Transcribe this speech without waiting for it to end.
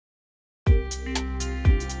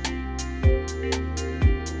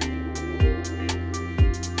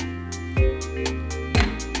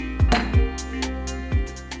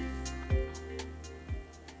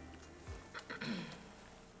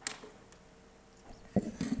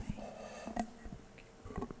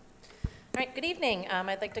Good evening.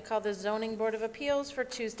 I'd like to call the Zoning Board of Appeals for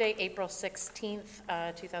Tuesday, April 16th,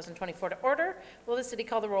 2024 to order. Will the city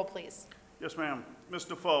call the roll, please? Yes, ma'am. Ms.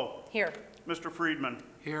 Defoe. Here. Mr. Friedman.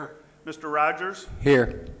 Here. Mr. Rogers.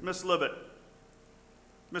 Here. Ms. Libet.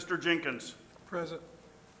 Mr. Jenkins. Present.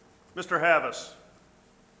 Mr. Havas.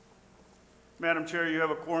 Madam Chair, you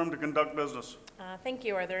have a quorum to conduct business. Thank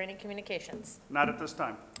you. Are there any communications? Not at this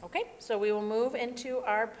time. Okay, so we will move into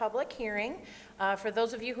our public hearing. For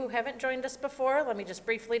those of you who haven't joined us before, let me just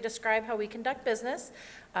briefly describe how we conduct business.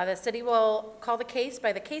 The city will call the case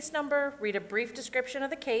by the case number, read a brief description of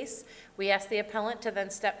the case. We ask the appellant to then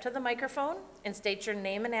step to the microphone and state your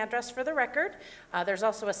name and address for the record. There's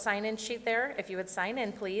also a sign-in sheet there, if you would sign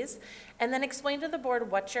in, please. And then explain to the board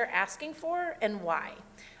what you're asking for and why.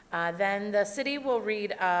 Then the city will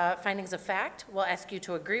read findings of fact. We'll ask you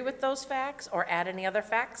to agree with those facts or add any other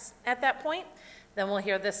facts at that point. Then we'll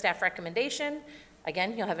hear the staff recommendation.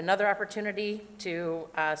 Again, you'll have another opportunity to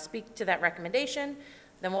speak to that recommendation.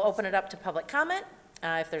 Then we'll open it up to public comment.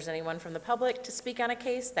 If there's anyone from the public to speak on a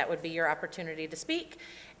case, that would be your opportunity to speak.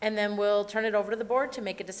 And then we'll turn it over to the board to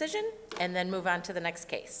make a decision and then move on to the next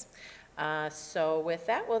case. So with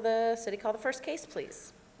that, will the city call the first case,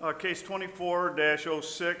 please? Case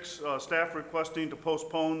 24-06, staff requesting to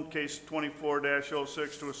postpone case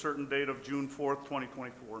 24-06 to a certain date of June 4th,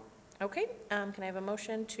 2024. Okay, can I have a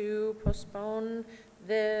motion to postpone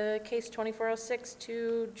the case 2406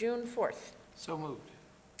 to June 4th? So moved.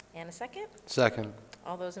 And a second? Second.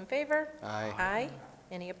 All those in favor? Aye. Aye.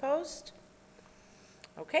 Any opposed?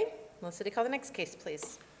 Okay, will the city call the next case,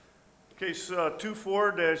 please? Case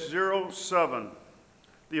 24-07,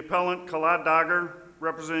 the appellant Khaled Dagger,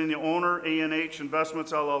 representing the owner, A&H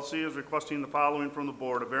Investments LLC, is requesting the following from the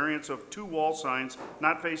board: a variance of 2 wall signs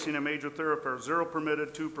not facing a major thoroughfare, 0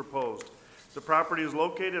 permitted, 2 proposed. The property is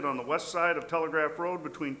located on the west side of Telegraph Road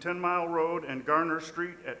between 10 Mile Road and Garner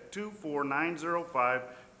Street at 24905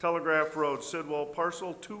 Telegraph Road, Sidwell,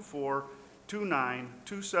 parcel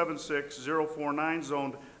 2429276-049,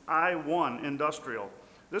 zoned I-1 industrial.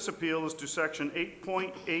 This appeal is to section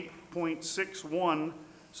 8.8.61,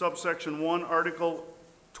 subsection 1, article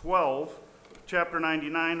 12, chapter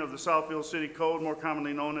 99 of the Southfield City Code, more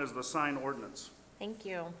commonly known as the sign ordinance. Thank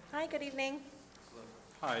you. Hi, good evening.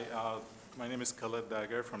 Hi, my name is Khaled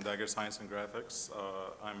Dagger from Dagger Science and Graphics.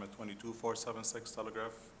 I'm at 22476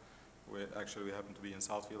 Telegraph. We happen to be in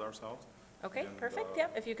Southfield ourselves. Okay, And, perfect.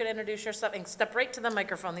 Yep, if you could introduce yourself and step right to the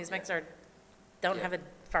microphone. These mics don't have a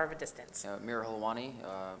far of a distance. Mir Halwani,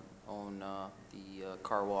 own the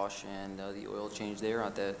car wash and the oil change there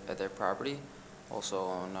at that property. Also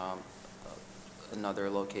own another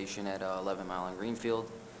location at 11 Mile in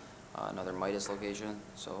Greenfield, another Midas location.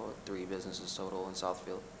 So 3 businesses total in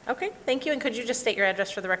Southfield. Okay, thank you. And could you just state your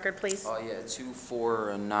address for the record, please? Oh yeah,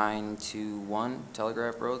 24921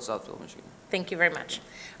 Telegraph Road, Southfield, Michigan. Thank you very much.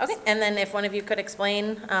 Okay, and then if one of you could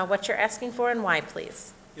explain what you're asking for and why,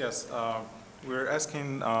 please. Yes, we're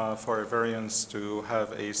asking for a variance to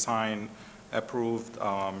have a sign approved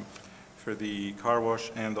for the car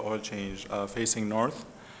wash and the oil change facing north.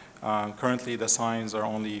 Currently, the signs are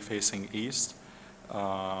only facing east,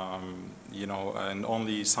 and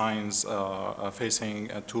only signs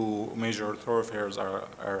facing 2 major thoroughfares are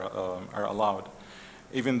allowed.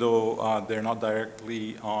 Even though they're not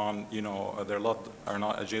directly on, their lot are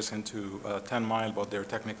not adjacent to 10 Mile, but they're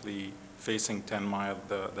technically facing 10 Mile,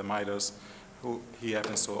 the Midas, who he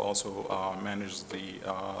happens to also manage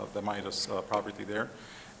the Midas property there,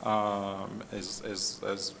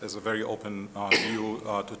 is a very open view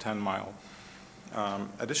to 10 Mile.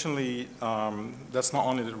 Additionally, that's not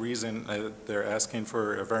only the reason they're asking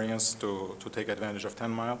for a variance to take advantage of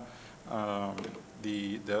 10 Mile.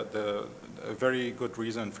 The very good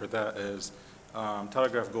reason for that is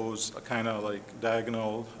Telegraph goes kind of like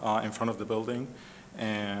diagonal in front of the building.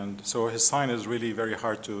 And so his sign is really very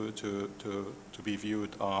hard to be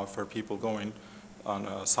viewed for people going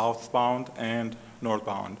on southbound and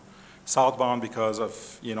northbound. Southbound because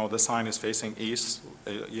of, the sign is facing east,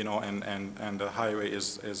 and the highway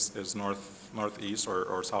is northeast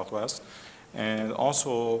or southwest. And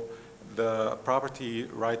also the property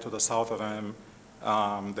right to the south of him,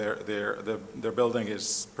 their building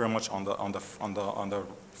is pretty much on the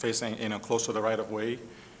facing, close to the right of way.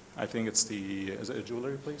 I think it's is it a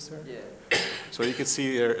jewelry place there? Yeah. So you can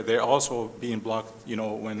see they're also being blocked,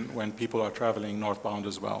 when people are traveling northbound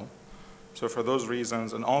as well. So for those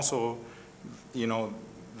reasons, and also,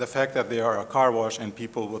 the fact that they are a car wash and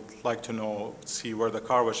people would like to see where the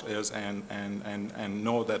car wash is and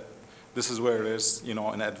know that this is where it is, in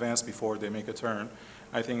advance before they make a turn.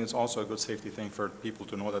 I think it's also a good safety thing for people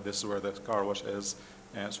to know that this is where the car wash is,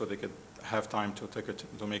 and so they could have time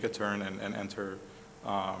to make a turn and enter,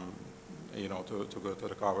 you know, to go to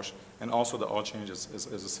the car wash. And also the oil change is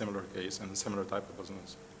a similar case and similar type of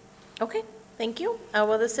business. Okay, thank you.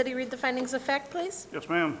 Will the city read the findings of fact, please? Yes,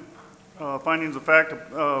 ma'am. Findings of fact,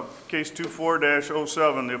 case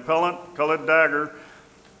 24-07, the appellant, Khaled Dagger,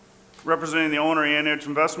 representing the owner, A&H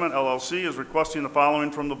Investment, LLC, is requesting the following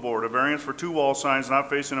from the board. A variance for 2 wall signs not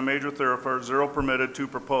facing a major thoroughfare, 0 permitted, 2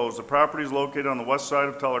 proposed. The property is located on the west side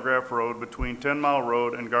of Telegraph Road between 10 Mile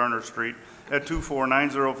Road and Garner Street at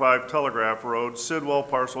 24905 Telegraph Road, Sidwell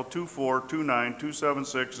parcel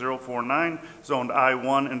 2429276-049, zoned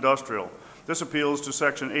I-1 Industrial. This appeals to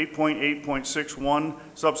section 8.8.61,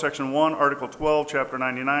 subsection 1, article 12, chapter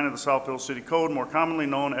 99 of the Southfield City Code, more commonly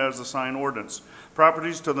known as the sign ordinance.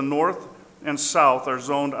 Properties to the north and south are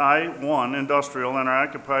zoned I-1 Industrial and are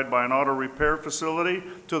occupied by an auto repair facility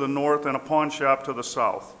to the north and a pawn shop to the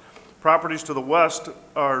south. Properties to the west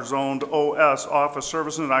are zoned OS, Office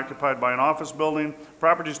Services, and occupied by an office building.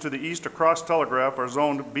 Properties to the east across Telegraph are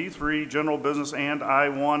zoned B3 General Business and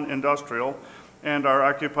I-1 Industrial and are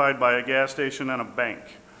occupied by a gas station and a bank.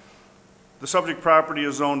 The subject property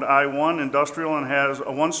is zoned I-1 Industrial and has a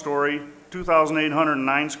 1-story,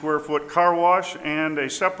 2,809 square foot car wash and a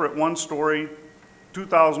separate 1-story,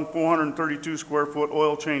 2,432 square foot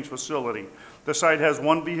oil change facility. The site has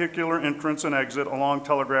 1 vehicular entrance and exit along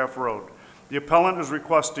Telegraph Road. The appellant is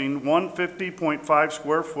requesting 150.5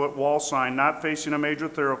 square foot wall sign not facing a major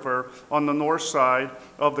thoroughfare on the north side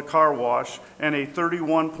of the car wash and a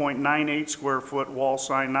 31.98 square foot wall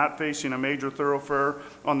sign not facing a major thoroughfare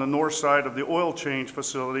on the north side of the oil change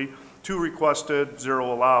facility, 2 requested,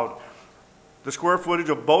 0 allowed. The square footage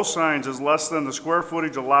of both signs is less than the square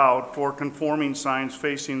footage allowed for conforming signs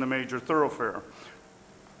facing the major thoroughfare.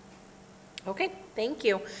 Okay, thank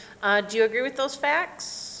you. Do you agree with those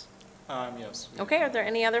facts? Yes. Okay, are there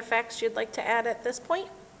any other facts you'd like to add at this point?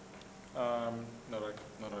 No.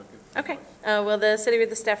 Okay, will the city read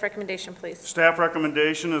the staff recommendation, please? Staff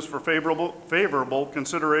recommendation is for favorable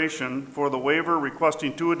consideration for the waiver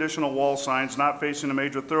requesting 2 additional wall signs not facing a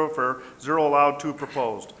major thoroughfare, 0 allowed, 2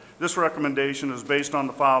 proposed. This recommendation is based on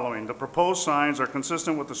the following. The proposed signs are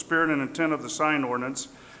consistent with the spirit and intent of the sign ordinance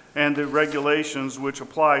and the regulations which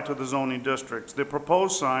apply to the zoning districts. The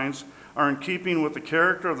proposed signs are in keeping with the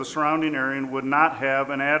character of the surrounding area and would not have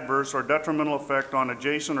an adverse or detrimental effect on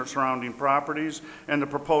adjacent or surrounding properties, and the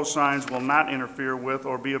proposed signs will not interfere with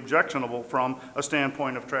or be objectionable from a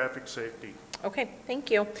standpoint of traffic safety. Okay,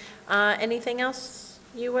 thank you. Anything else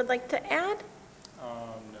you would like to add?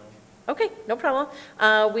 No. Okay, no problem.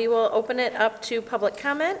 We will open it up to public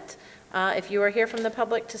comment. If you are here from the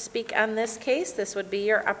public to speak on this case, this would be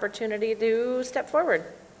your opportunity to step forward.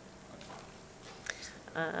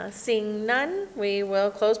 Seeing none, we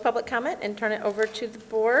will close public comment and turn it over to the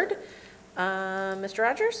board. Mr.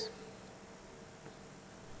 Rogers?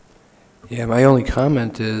 Yeah, my only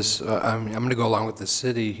comment is, I'm going to go along with the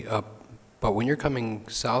city, but when you're coming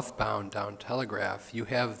southbound down Telegraph, you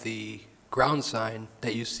have the ground sign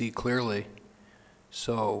that you see clearly.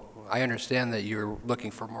 So I understand that you're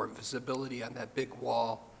looking for more visibility on that big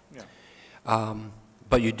wall. Yeah.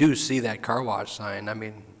 But you do see that car wash sign. I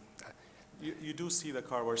mean, You do see the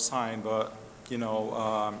car wash sign, but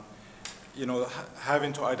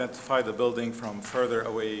having to identify the building from further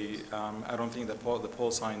away, I don't think the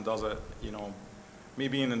pole sign does it. Me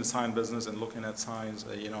being in the sign business and looking at signs,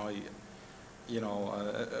 a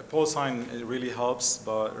pole sign, it really helps,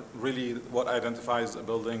 but really what identifies a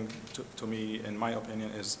building to me, in my opinion,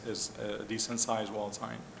 is a decent sized wall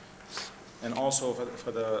sign. And also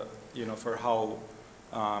for how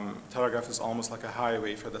Telegraph is almost like a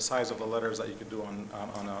highway, for the size of the letters that you could do on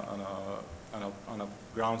a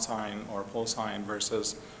ground sign or a pole sign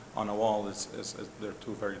versus on a wall, they're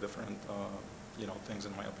 2 very different things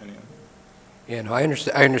in my opinion. Yeah, no, I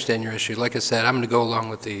understand your issue. Like I said, I'm going to go along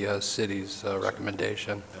with the city's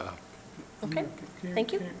recommendation. Okay,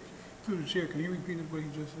 thank you. Through the chair, can you repeat what he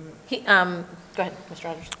just said? Go ahead, Mr.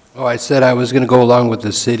 Rogers. Oh, I said I was going to go along with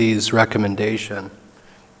the city's recommendation,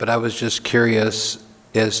 but I was just curious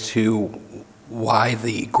as to why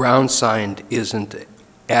the ground sign isn't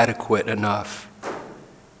adequate enough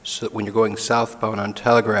so that when you're going southbound on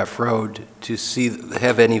Telegraph Road to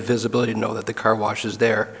have any visibility to know that the car wash is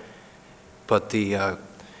there. But the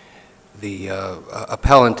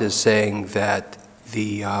appellant is saying that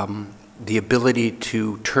the ability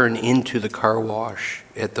to turn into the car wash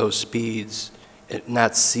at those speeds and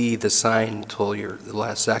not see the sign until the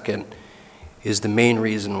last second is the main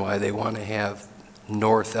reason why they want to have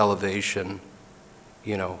north elevation,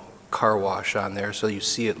 car wash on there, so you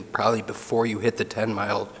see it probably before you hit the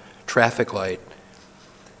 10-mile traffic light,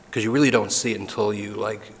 because you really don't see it until you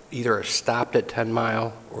like either are stopped at 10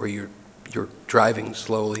 Mile or you're driving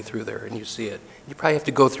slowly through there and you see it. You probably have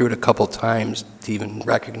to go through it a couple times to even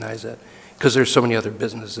recognize it, because there's so many other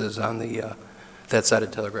businesses on the that side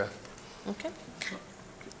of Telegraph. Okay.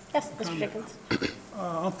 Yes, Mr. Jenkins.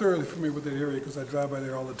 I'm thoroughly familiar with that area because I drive by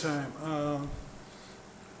there all the time.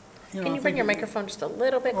 Can you bring your microphone just a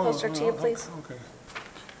little bit closer to you, please? Okay.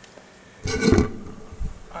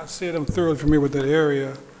 I said I'm thoroughly familiar with that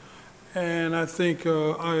area, and I think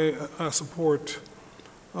I support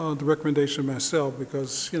the recommendation myself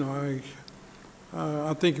because,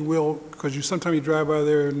 I think it will, because sometimes you drive by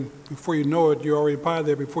there and before you know it, you're already by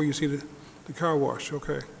there before you see the car wash,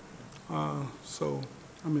 okay? So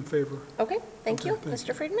I'm in favor. Okay, thank you. Thank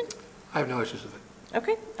Mr. Friedman? I have no issues with it.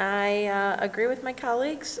 Okay, I agree with my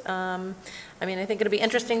colleagues. I mean, I think it'll be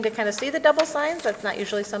interesting to kind of see the double signs. That's not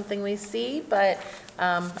usually something we see, but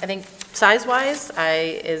I think size-wise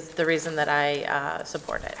is the reason that I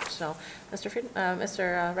support it. So,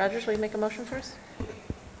 Mr. Rogers, will you make a motion first?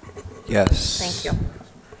 Yes. Thank you.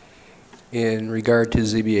 In regard to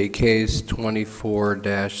ZBA case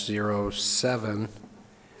 24-07,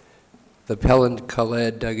 the appellant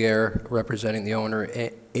Khaled Daguerre, representing the owner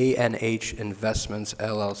ANH Investments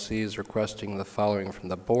LLC, is requesting the following from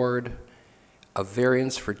the board: a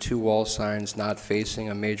variance for 2 wall signs not facing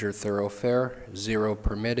a major thoroughfare, 0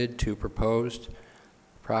 permitted, 2 proposed.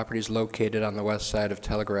 Property is located on the west side of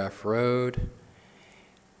Telegraph Road,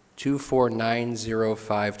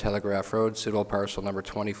 24905 Telegraph Road, civil parcel number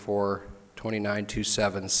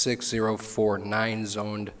 2429276049,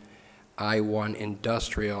 zoned I-1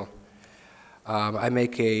 industrial. I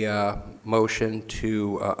make a motion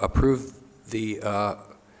to approve the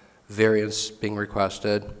variance being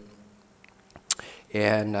requested,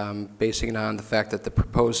 and basing it on the fact that the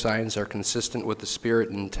proposed signs are consistent with the spirit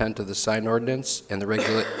and intent of the sign ordinance and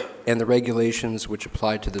the regulations which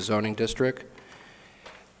apply to the zoning district.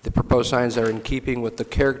 The proposed signs are in keeping with the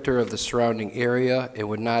character of the surrounding area and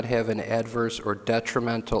would not have an adverse or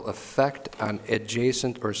detrimental effect on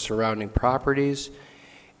adjacent or surrounding properties,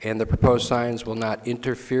 and the proposed signs will not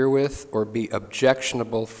interfere with or be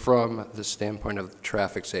objectionable from the standpoint of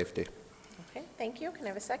traffic safety. Okay, thank you. Can I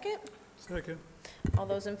have a second? Second. All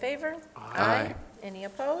those in favor? Aye. Any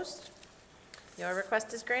opposed? Your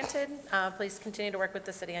request is granted. Please continue to work with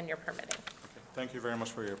the city on your permitting. Thank you very much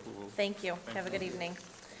for your approval. Thank you. Have a good evening.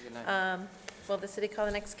 Good night. Will the city call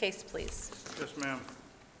the next case, please? Yes, ma'am.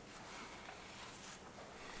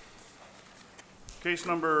 Case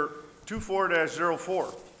number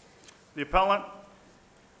 24-04. The appellant,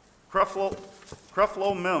 Creflo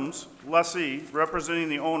Mims, lessee, representing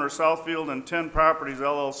the owner, Southfield and 10 Properties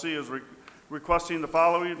LLC, is requesting the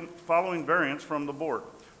following variance from the board.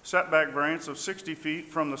 Setback variance of 60 feet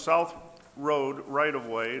from the South Road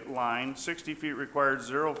right-of-way line, 60 feet required,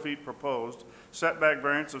 0 feet proposed. Setback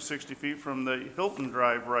variance of 60 feet from the Hilton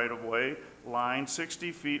Drive right-of-way line,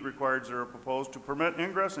 60 feet required, 0 proposed, to permit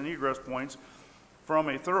ingress and egress points from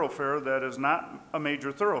a thoroughfare that is not a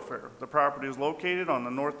major thoroughfare. The property is located on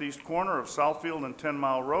the northeast corner of Southfield and 10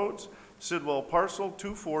 Mile Roads, Sidwell parcel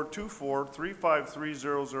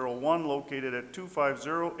 2424353001, located at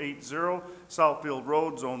 25080 Southfield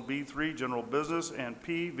Road, Zone B3, General Business, and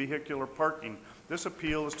P, Vehicular Parking. This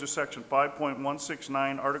appeal is to Section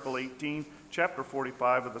 5.169, Article 18, Chapter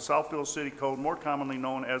 45 of the Southfield City Code, more commonly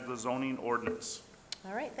known as the zoning ordinance.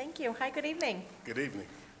 All right, thank you. Hi, good evening. Good evening.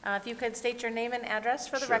 If you could state your name and address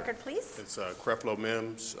for the Sure. record, please. It's Creflo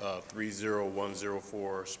Mims,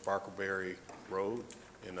 30104 Sparkleberry Road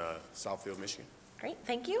in Southfield, Michigan. Great,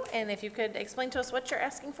 tthank you. And if you could explain to us what you're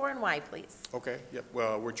asking for and why, please. Okay, yep.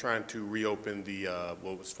 Well, we're trying to reopen the,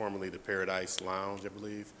 what was formerly the Paradise Lounge, I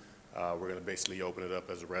believe. We're going to basically open it up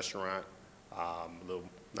as a restaurant, a little,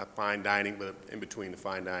 not fine dining, but in between the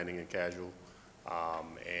fine dining and casual.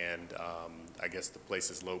 I guess the place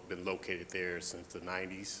has been located there since the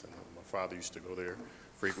 90s. My father used to go there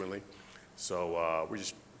frequently. So we're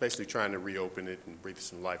just basically trying to reopen it and breathe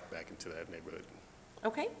some life back into that neighborhood.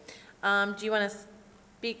 Okay. Do you want to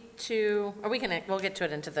speak to, or we'll get to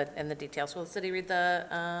it in the details. Will the city read the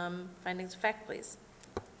findings of fact, please?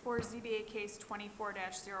 For ZBA case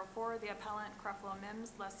 24-04, the appellant Creflo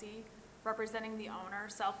Mims, lessee, representing the owner,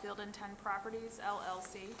 Southfield and 10 Properties,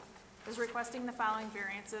 LLC, is requesting the following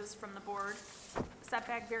variances from the board.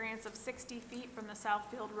 Setback variance of 60 feet from the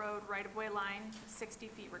Southfield Road right-of-way line, 60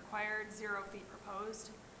 feet required, 0 feet proposed.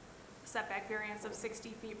 Setback variance of 60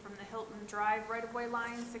 feet from the Hilton Drive right-of-way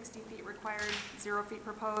line, 60 feet required, 0 feet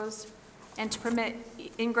proposed. and to permit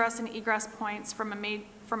ingress and egress points from a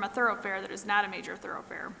thoroughfare that is not a major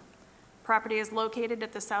thoroughfare. Property is located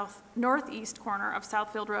at the northeast corner of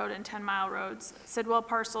Southfield Road and 10 Mile Roads, Sidwell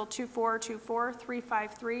parcel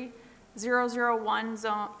 2424353-001,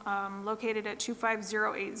 zone, located at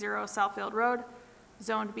 25080 Southfield Road,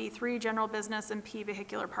 zoned B3, general business and P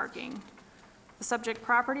vehicular parking. The subject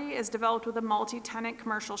property is developed with a multi-tenant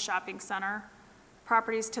commercial shopping center.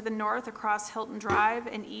 Properties to the north across Hilton Drive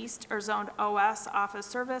and east are zoned OS, office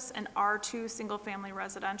service, and R2, single-family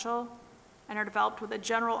residential, and are developed with a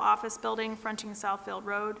general office building fronting Southfield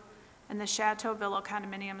Road and the Chateau Villa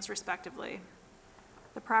condominiums, respectively.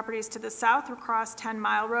 The properties to the south across 10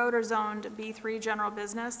 Mile Road are zoned B3, general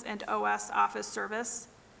business, and OS, office service,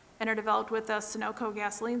 and are developed with a Sunoco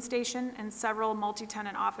gasoline station and several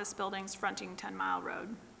multi-tenant office buildings fronting 10 Mile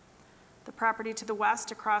Road. The property to the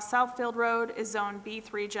west across Southfield Road is zoned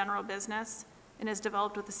B3 general business and is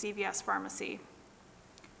developed with a CVS pharmacy.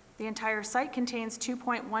 The entire site contains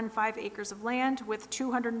 2.15 acres of land with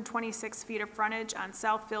 226 feet of frontage on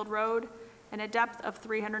Southfield Road and a depth of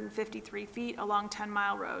 353 feet along 10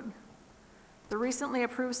 Mile Road. The recently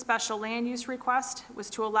approved special land use request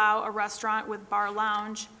was to allow a restaurant with bar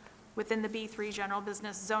lounge within the B3 general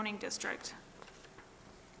business zoning district.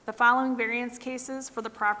 The following variance cases for the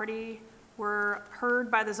property were heard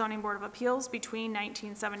by the Zoning Board of Appeals between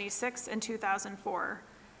 1976 and 2004.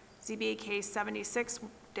 ZBA case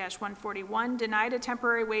 76-141 denied a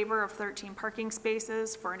temporary waiver of 13 parking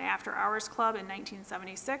spaces for an after-hours club in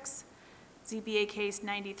 1976. ZBA case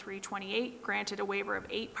 9328 granted a waiver of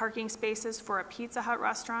 8 parking spaces for a Pizza Hut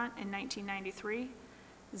restaurant in 1993.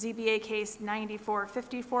 ZBA case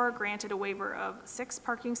 9454 granted a waiver of 6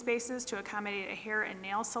 parking spaces to accommodate a hair and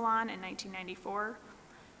nail salon in 1994.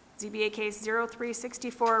 ZBA case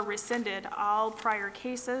 0364 rescinded all prior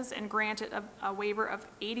cases and granted a waiver of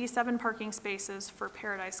 87 parking spaces for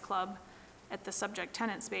Paradise Club at the subject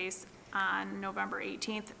tenant space on November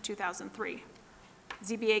 18th, 2003.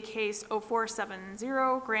 ZBA case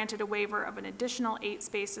 0470 granted a waiver of an additional 8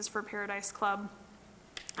 spaces for Paradise Club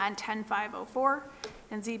on 10/5/04,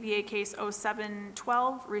 and ZBA case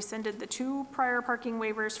 0712 rescinded the 2 prior parking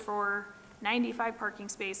waivers for 95 parking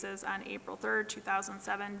spaces on April 3rd,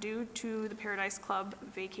 2007 due to the Paradise Club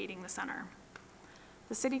vacating the center.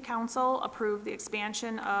 The City Council approved the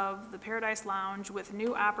expansion of the Paradise Lounge with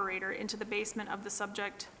new operator into the basement of the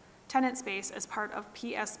subject tenant space as part of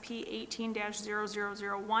PSP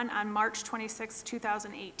 18-0001 on March 26,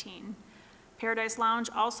 2018. Paradise Lounge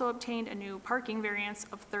also obtained a new parking variance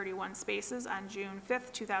of 31 spaces on June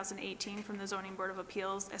 5th, 2018 from the Zoning Board of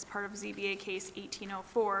Appeals as part of ZBA case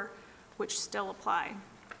 1804, which still apply.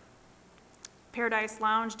 Paradise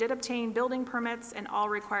Lounge did obtain building permits and all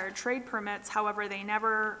required trade permits. However, they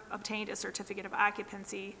never obtained a certificate of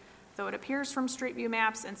occupancy, though it appears from Street View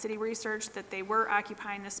maps and city research that they were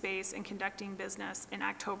occupying the space and conducting business in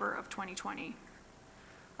October of 2020.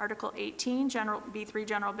 Article 18, B3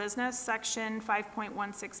 General Business, Section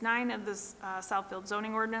 5.169 of the Southfield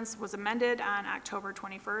Zoning Ordinance was amended on October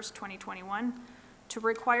 21st, 2021 to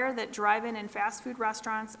require that drive-in and fast food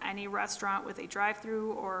restaurants, any restaurant with a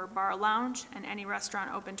drive-through or bar lounge, and any restaurant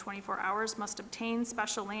open 24 hours must obtain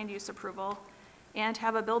special land use approval and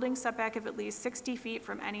have a building setback of at least 60 feet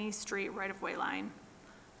from any street right-of-way line.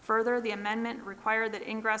 Further, the amendment required that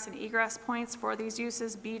ingress and egress points for these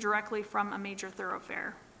uses be directly from a major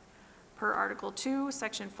thoroughfare. Per Article 2,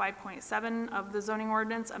 Section 5.7 of the zoning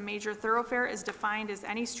ordinance, a major thoroughfare is defined as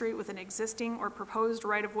any street with an existing or proposed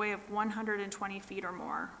right-of-way of 120 feet or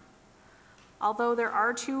more. Although there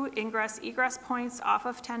are 2 ingress-egress points off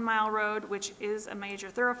of 10 Mile Road, which is a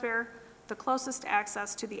major thoroughfare, the closest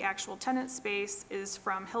access to the actual tenant space is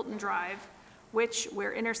from Hilton Drive, which,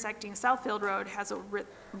 where intersecting Southfield Road, has a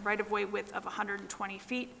right-of-way width of 120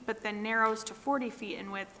 feet, but then narrows to 40 feet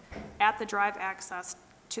in width at the drive access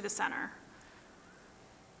to the center.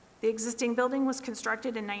 The existing building was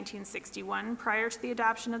constructed in 1961 prior to the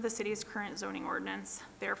adoption of the city's current zoning ordinance.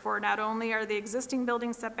 Therefore, not only are the existing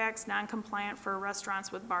building setbacks non-compliant for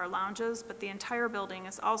restaurants with bar lounges, but the entire building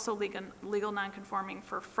is also legal non-conforming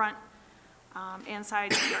for front and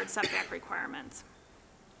side yard setback requirements.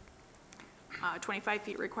 25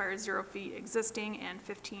 feet required 0 feet existing and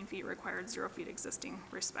 15 feet required 0 feet existing,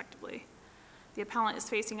 respectively. The appellant is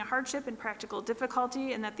facing a hardship and practical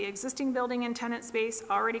difficulty in that the existing building and tenant space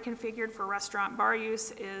already configured for restaurant bar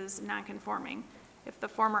use is non-conforming. If the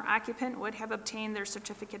former occupant would have obtained their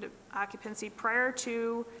certificate of occupancy prior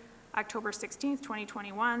to October 16th,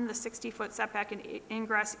 2021, the 60-foot setback and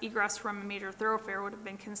ingress-egress from a major thoroughfare would have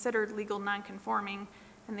been considered legal non-conforming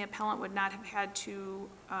and the appellant would not have had to,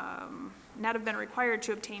 not have been required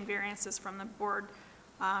to obtain variances from the board,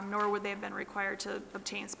 nor would they have been required to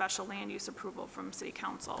obtain special land use approval from city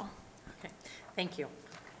council. Okay, thank you.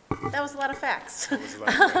 That was a lot of facts. That was a lot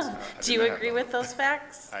of things. I Do did you not have agree that. with those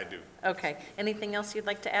facts? I do. Okay, anything else you'd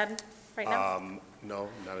like to add right now? No,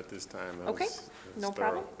 not at this time. That Okay, was no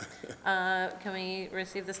thorough. problem. Can we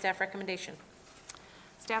receive the staff recommendation?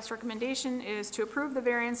 Staff's recommendation is to approve the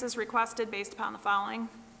variances requested based upon the following.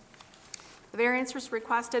 The variances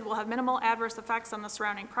requested will have minimal adverse effects on the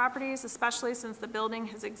surrounding properties, especially since the building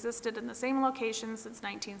has existed in the same location since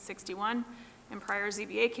 1961, and prior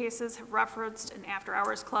ZBA cases have referenced an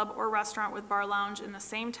after-hours club or restaurant with bar lounge in the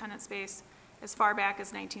same tenant space as far back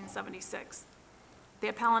as 1976. The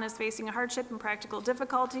appellant is facing a hardship and practical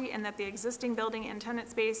difficulty in that the existing building and tenant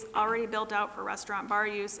space already built out for restaurant bar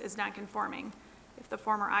use is non-conforming. If the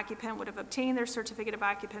former occupant would have obtained their certificate of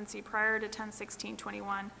occupancy prior to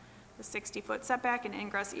 10/16/21, the 60-foot setback and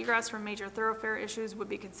ingress-egress from major thoroughfare issues would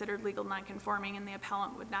be considered legal non-conforming, and the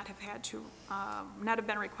appellant would not have had to, not have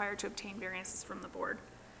been required to obtain variances from the board.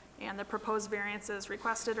 And the proposed variances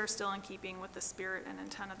requested are still in keeping with the spirit and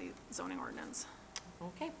intent of the zoning ordinance.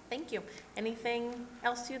 Okay, thank you. Anything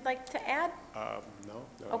else you'd like to add? No.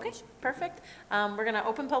 Okay, perfect. We're going to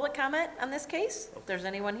open public comment on this case. If there's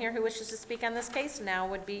anyone here who wishes to speak on this case, now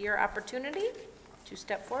would be your opportunity to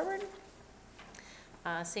step forward.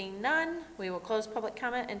 Seeing none, we will close public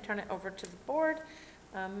comment and turn it over to the board.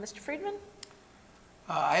 Mr. Friedman?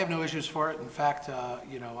 I have no issues for it. In fact,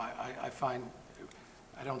 you know, I find,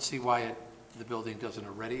 I don't see why the building doesn't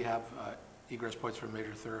already have egress points from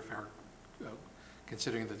major thoroughfare,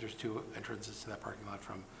 considering that there's two entrances to that parking lot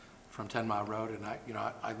from 10 Mile Road, and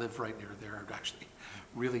I live right near there. I'd actually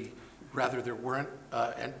really rather there weren't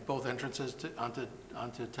both entrances onto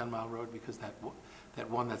 10 Mile Road, because that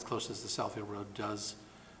one that's closest to Southfield Road does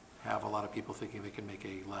have a lot of people thinking they can make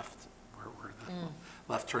a left, where the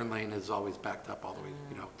left turn lane is always backed up all the way,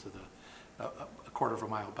 you know, to the a quarter of a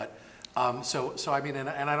mile. But so I mean,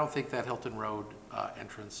 and I don't think that Hilton Road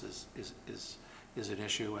entrance is an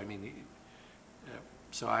issue. I mean.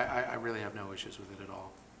 So I really have no issues with it at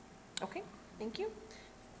all. Okay, thank you.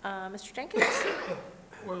 Mr. Jenkins?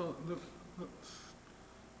 Well,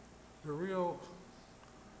 the real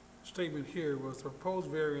statement here was the proposed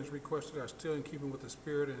variance requested are still in keeping with the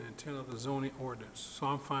spirit and intent of the zoning ordinance, so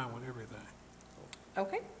I'm fine with everything.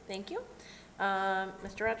 Okay, thank you.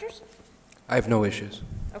 Mr. Rogers? I have no issues.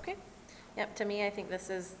 Okay. Yep, to me, I think this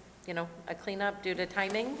is, you know, a cleanup due to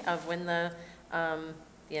timing of when the,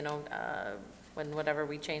 you know, when whatever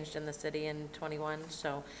we changed in the city in 21.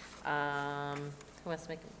 So who wants to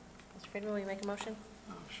make, Mr. Friedman, will you make a motion?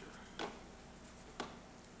 Oh, sure.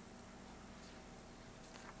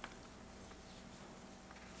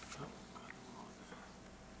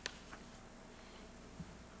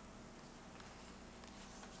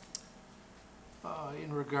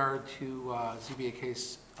 In regard to ZBA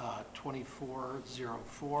case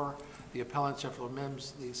 2404, the appellant, Jeffrey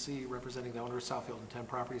Mims, Lessee, representing the owner of Southfield and 10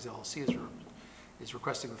 Properties LLC, is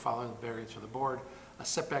requesting the following variance from the board: a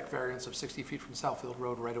setback variance of 60 feet from Southfield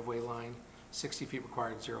Road right-of-way line, 60 feet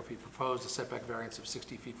required, 0 feet proposed; a setback variance of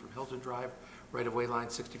 60 feet from Hilton Drive right-of-way line,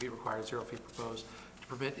 60 feet required, 0 feet proposed, to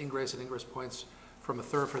permit ingress and ingress points from a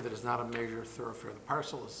thoroughfare that is not a major thoroughfare. The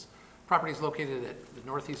parcel is property is located at the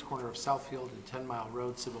northeast corner of Southfield and 10 Mile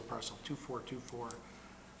Road, civil parcel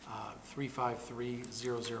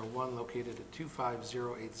 2424-353001, located at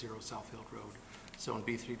 25080 Southfield Road, Zone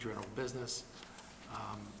B3, General Business.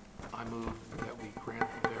 I move that we grant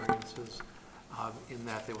the variances in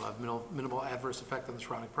that they will have minimal adverse effect on the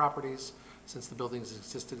surrounding properties, since the buildings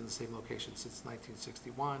existed in the same location since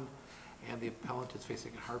 1961, and the appellant is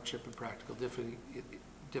facing a hardship and practical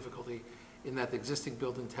difficulty in that the existing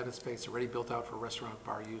building tenant space already built out for restaurant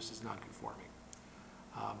bar use is non-conforming,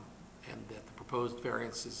 and that the proposed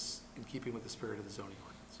variance is in keeping with the spirit of the zoning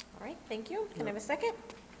ordinance. All right, thank you. Can I have a second?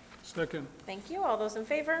 Second. Thank you. All those in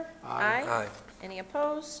favor? Aye. Aye. Any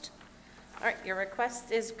opposed? All right, your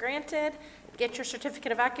request is granted. Get your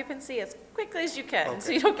certificate of occupancy as quickly as you can,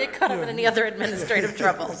 so you don't get caught up in any other administrative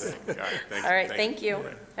troubles. All right, thank you.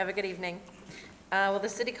 Have a good evening. Will the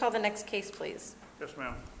city call the next case, please? Yes,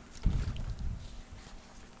 ma'am.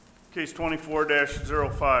 Case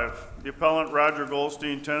 24-05. The appellant, Roger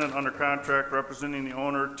Goldstein, tenant under contract representing the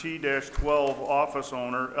owner, T-12 Office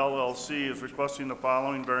Owner, LLC, is requesting the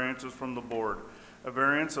following variances from the board. A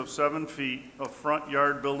variance of 7 feet of front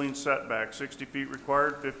yard building setback, 60 feet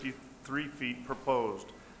required, 53 feet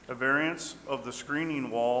proposed. A variance of the screening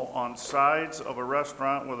wall on sides of a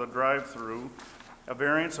restaurant with a drive-through. A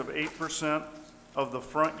variance of 8% of the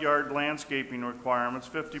front yard landscaping requirements,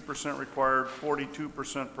 50% required,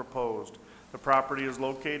 42% proposed. The property is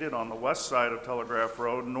located on the west side of Telegraph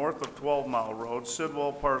Road, north of 12 Mile Road,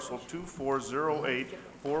 Sidwell parcel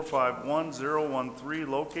 2408451013,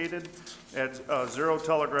 located at 0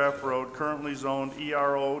 Telegraph Road, currently zoned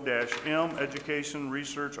ERO-M, Education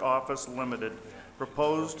Research Office Limited.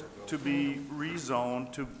 Proposed to be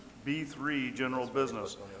rezoned to B3 General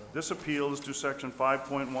Business. This appeal is to Section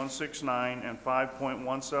 5.169 and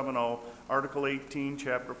 5.170, Article 18,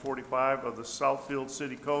 Chapter 45 of the Southfield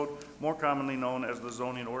City Code, more commonly known as the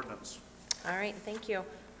zoning ordinance. All right, thank you.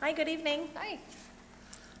 Hi, good evening. Hi.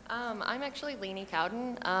 I'm actually Lainey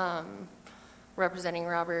Cowden, representing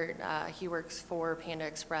Robert. He works for Panda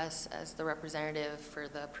Express as the representative for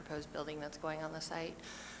the proposed building that's going on the site.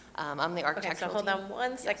 I'm the Okay, so architectural hold team. on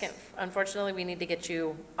one second. Yes. Unfortunately, we need to get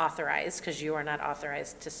you authorized because you are not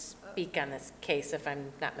authorized to speak on this case, if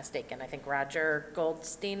I'm not mistaken. I think Roger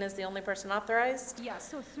Goldstein is the only person authorized. Yes,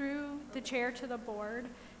 so through the chair to the board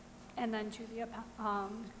and then to the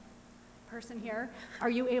person here, are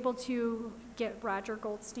you able to get Roger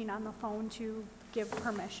Goldstein on the phone to give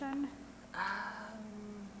permission? I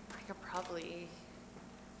could probably,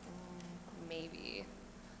 maybe,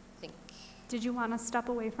 think, Did you want to step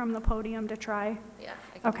away from the podium to try? yeah.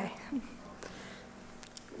 I could- Okay.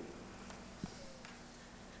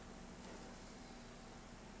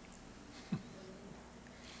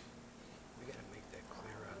 We gotta make that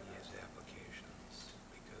clear on these applications,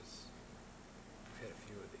 because we've had a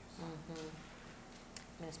few of these.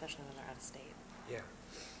 I mean, especially when they're out of state. Yeah,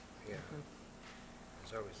 yeah.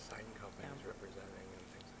 There's always sign companies representing and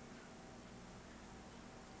things like that.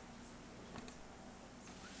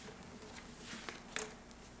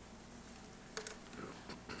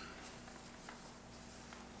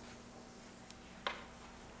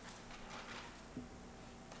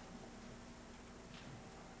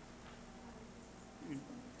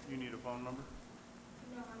 You need a phone number?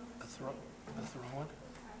 That's the wrong one?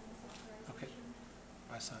 Okay.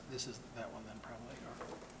 I saw, this is that one then probably, or,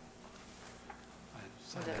 I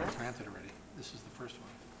signed it that and this? granted already. This is the first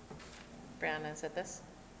one. Brianna, is it this?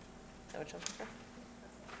 Is that what you're looking for?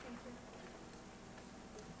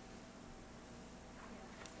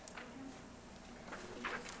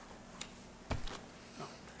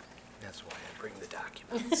 That's why I bring the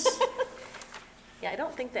documents. Yeah, I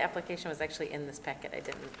don't think the application was actually in this packet. I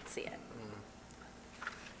didn't see it.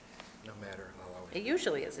 No matter, I'll always. It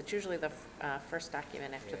usually is. It's usually the first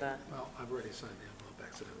document after the, Well, I've already signed the envelope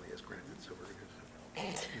accidentally as granted, so we're good.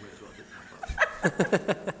 You might as well get that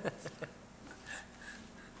bother.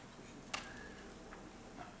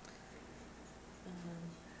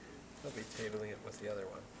 I'll be tabling it with the other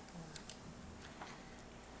one.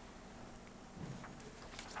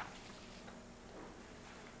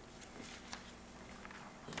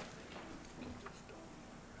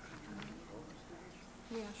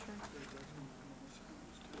 Yeah, sure.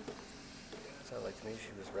 Sounded like to me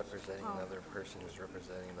she was representing another person who's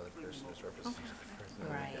representing another person who's representing another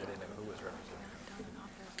person. Right. I didn't know who was representing.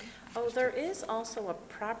 oh, there is also a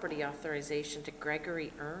property authorization to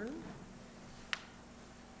Gregory Earn.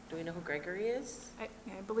 Do we know who Gregory is? I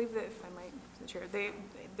believe that, if I might, the chair,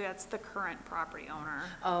 that's the current property owner.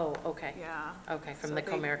 Oh, okay. Yeah. Okay, from So the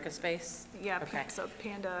they- Comerica space? Yeah, Okay. so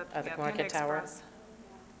Panda, Oh, the yeah, Comerica Panda Tower? Express.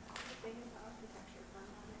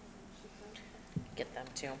 Get them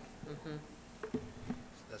too. Mhm.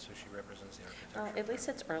 That's who she represents, the Well, architecture. at least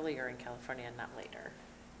it's earlier in California and not later.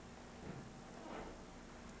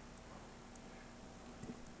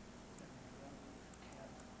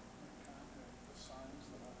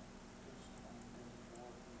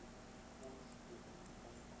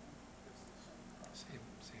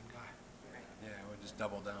 Same guy. Yeah, we'll just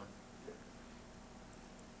double down.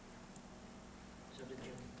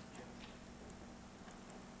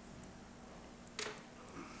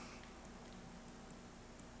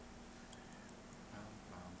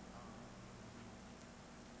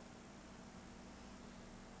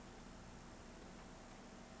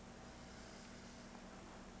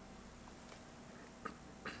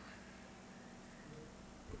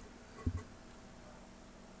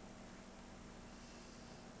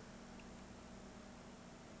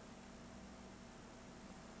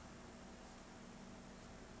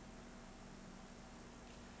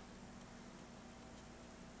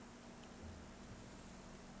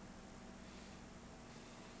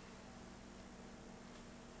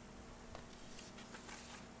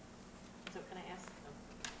 So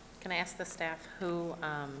can I ask the staff who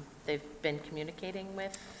they've been communicating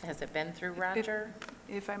with? Has it been through Roger?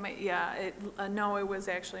 If I might, yeah, no, it was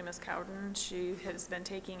actually Ms. Cowden. She has been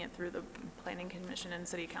taking it through the planning commission and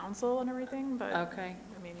city council and everything, but, Okay,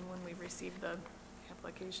 I mean, when we received the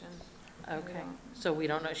application. okay. So we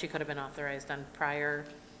don't know, she could have been authorized on prior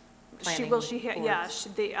planning Well, yeah, boards?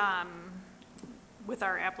 with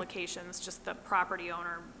our applications, just the property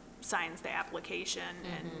owner signs the application,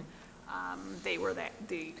 and they were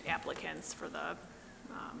the applicants for the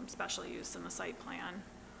special use in the site plan.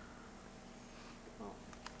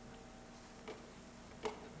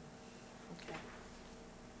 Okay.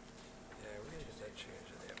 Yeah, we need to change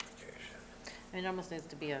the application. I mean, it almost needs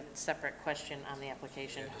to be a separate question on the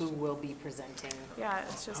application, who will be presenting. Yeah,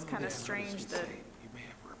 it's just kind of strange that, You may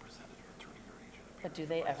have a representative, attorney, or agent appear. But do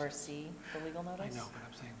they ever see the legal I notice? know, but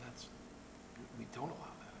I'm saying we don't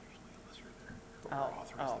allow that usually unless you're there. Or Oh,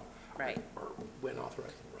 authorize oh, them. right. Or when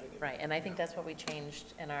authorized in writing. Right, and I think that's what we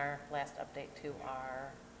changed in our last update to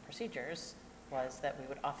our procedures, was that we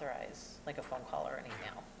would authorize like a phone call or an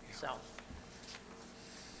email, so.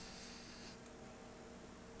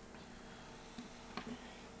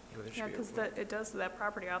 yeah, because that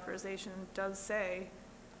property authorization does say,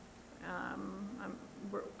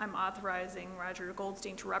 I'm authorizing Roger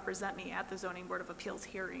Goldstein to represent me at the zoning board of appeals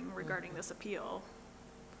hearing regarding this appeal.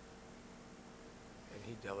 And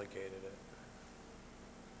he delegated it.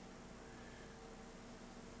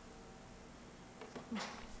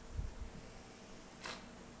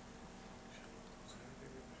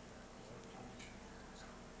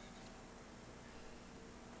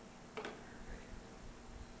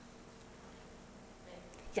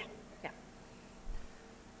 Yeah, yeah.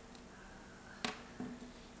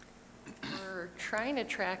 We're trying to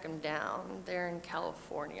track them down. They're in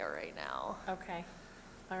California right now. Okay,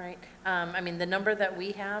 all right. I mean, the number that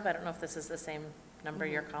we have, I don't know if this is the same number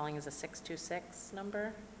you're calling, is a 626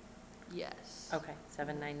 number? Yes. Okay,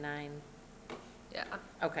 799, Yeah.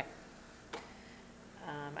 okay.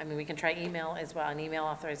 I mean, we can try email as well. An email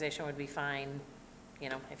authorization would be fine, you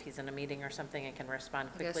know, if he's in a meeting or something and can respond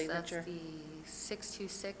I guess quickly. that's you're- the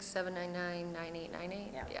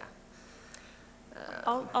 626-799-9898? Yeah. Yeah.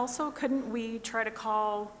 Also, couldn't we try to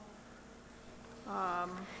call,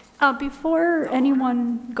 Before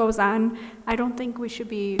anyone goes on, I don't think we should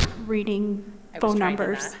be reading I was phone trying to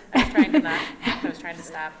numbers. not. I was trying to not. I was trying to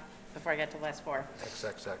stop before I got to the last four.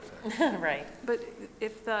 XXX. Right. but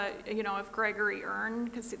if if Gregory Earn,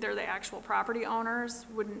 because they're the actual property owners,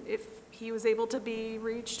 if he was able to be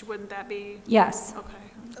reached, wouldn't that be, Yes. okay?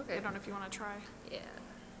 Okay. I don't know if you want to try. Yeah.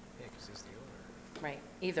 Yeah, because he's the owner. Right,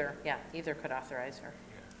 either could authorize her.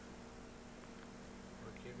 Yeah.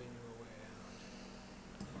 We're giving you a way out.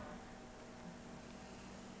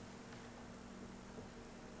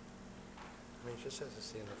 I mean, it just says to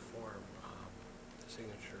see in the form, the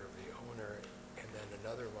signature of the owner, and then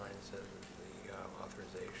another line says the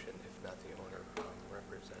authorization, if not the owner,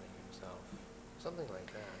 representing himself, something like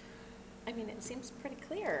that. I mean, it seems pretty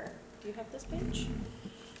clear. Do you have this page?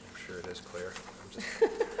 I'm sure it is clear.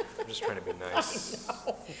 I'm just trying to be nice.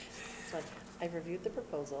 So I've reviewed the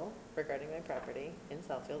proposal regarding my property in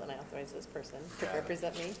Southfield, and I authorize this person to Got it.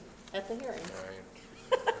 represent me at the hearing. All right.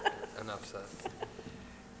 Enough said.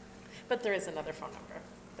 But there is another phone number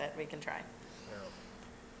that we can try. Yeah.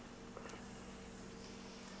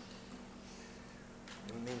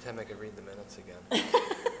 In the meantime, I could read the minutes again.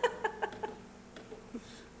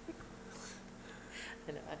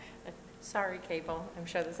 I know, sorry, cable. I'm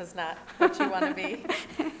sure this is not what you want to be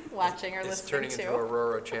watching or It's listening turning to. into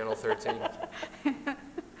Aurora Channel 13.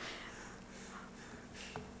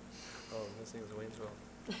 Oh, this thing is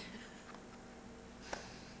Waynesville.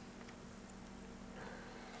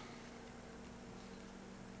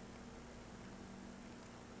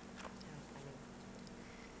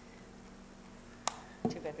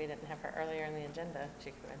 Too bad we didn't have her earlier in the agenda. She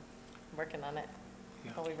could have been working on it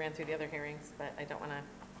while we ran through the other hearings, but I don't want to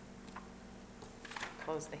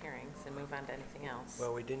close the hearings and move on to anything else.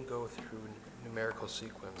 Well, we didn't go through numerical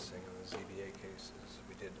sequencing of the ZBA cases.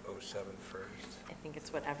 We did 07 first. I think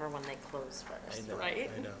it's whatever when they close first, I know, right?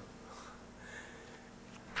 I know.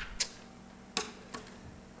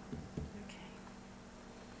 Okay.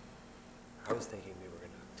 I was thinking we were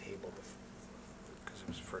going to table because it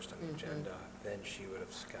was first on the agenda. Then she would have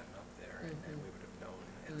gotten up there, and we would have known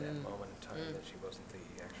at that moment in time that she wasn't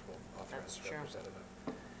the actual That's authorized true. representative.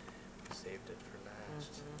 We saved it for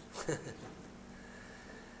last.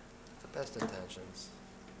 The best intentions.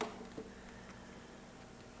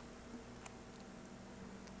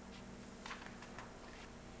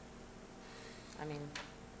 I mean,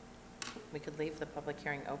 we could leave the public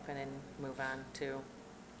hearing open and move on to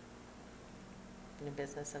new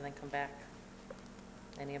business and then come back.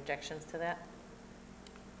 Any objections to that?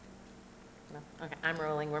 No? Okay, I'm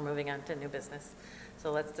rolling, we're moving on to new business.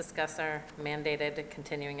 So let's discuss our mandated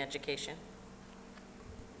continuing education.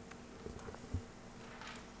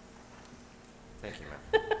 Thank you,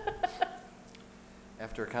 ma'am.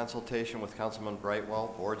 After consultation with Councilman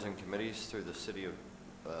Brightwell, boards and committees through the city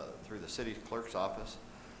clerk's office,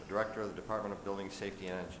 the director of the Department of Building Safety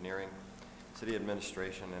and Engineering, city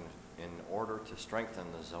administration, and in order to strengthen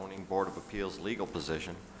the Zoning Board of Appeals legal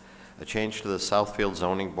position, a change to the Southfield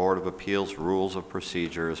Zoning Board of Appeals rules of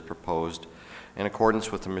procedure is proposed in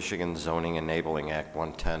accordance with the Michigan Zoning Enabling Act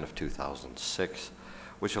 110 of 2006,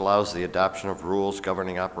 which allows the adoption of rules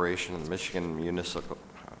governing operation of the Michigan Municipal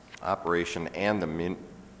Operation and the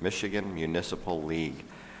Michigan Municipal League,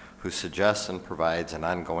 who suggests and provides an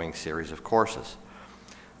ongoing series of courses.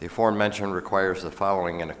 The aforementioned requires the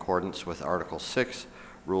following in accordance with Article 6,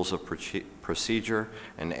 Rules of Procedure,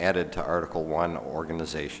 and added to Article 1,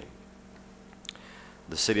 Organization.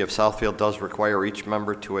 The City of Southfield does require each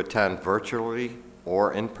member to attend virtually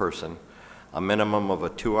or in person a minimum of a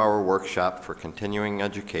 2-hour workshop for continuing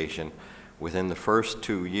education within the first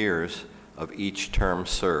 2 years of each term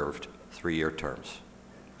served, 3-year terms.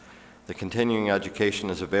 The continuing education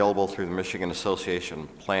is available through the Michigan Association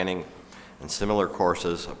of Planning and similar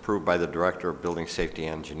courses approved by the Director of Building Safety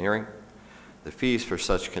and Engineering. The fees for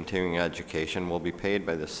such continuing education will be paid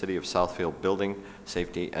by the City of Southfield Building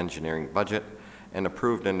Safety Engineering budget and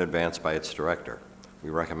approved in advance by its director. We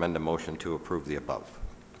recommend a motion to approve the above.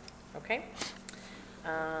 Okay.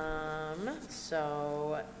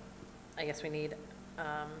 So I guess we need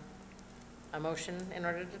a motion in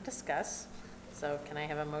order to discuss. So can I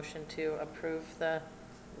have a motion to approve the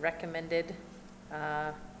recommended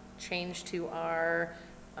change to our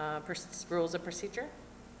rules of procedure?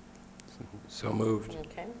 So moved.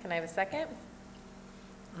 Okay, can I have a second?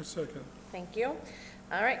 A second. Thank you.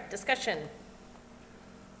 All right, discussion.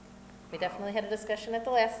 We definitely had a discussion at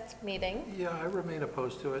the last meeting. Yeah, I remain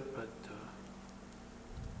opposed to it, but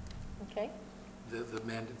Okay, the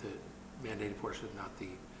mandated portion, not the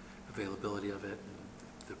availability of it,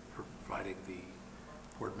 and the providing the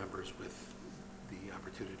board members with the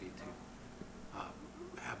opportunity to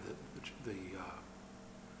have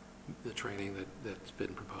the training that's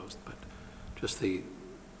been proposed, but just the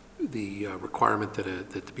requirement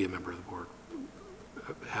that to be a member of the board,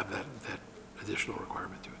 have that additional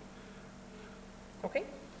requirement to it. okay.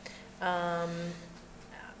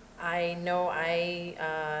 I know I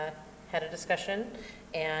had a discussion,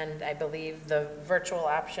 and I believe the virtual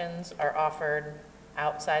options are offered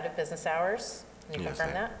outside of business hours. Can you Yes,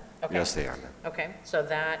 confirm they- that? Okay. Yes, they are. Okay, so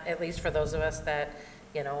that, at least for those of us that,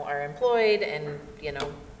 you know, are employed and, you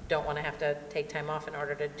know, don't want to have to take time off in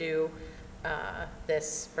order to do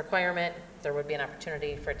this requirement, there would be an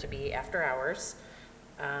opportunity for it to be after hours.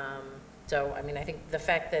 So, I mean, I think the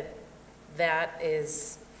fact that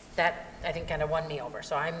that I think kind of won me over.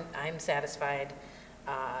 So I'm satisfied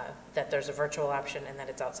that there's a virtual option and that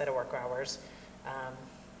it's outside of work hours.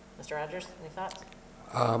 Mr. Rogers, any thoughts?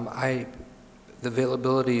 The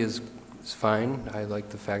availability is fine. I like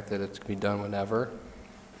the fact that it can be done whenever.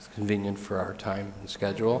 It's convenient for our time and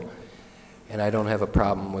schedule. And I don't have a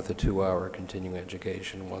problem with a 2-hour continuing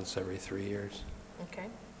education once every 3 years. Okay.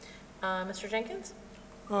 Mr. Jenkins?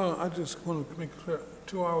 I just want to make clear,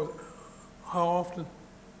 2 hours, how often?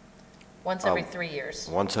 Once every 3 years.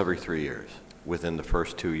 Once every 3 years, within the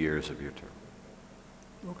first 2 years of your term.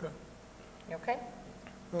 Okay. You okay?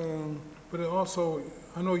 But it also,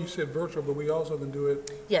 I know you said virtual, but we also can do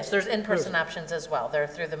it. Yes, there's in-person options as well. They're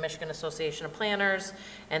through the Michigan Association of Planners,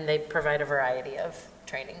 and they provide a variety of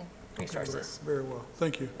training resources. Okay, very well.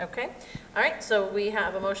 Thank you. Okay, all right, so we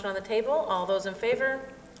have a motion on the table. All those in favor?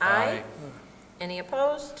 Aye. Any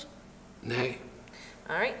opposed? Nay.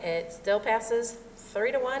 All right, it still passes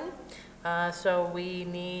 3-1. So we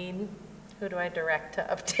need, who do I direct to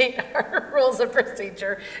update our rules of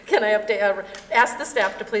procedure? Can I ask the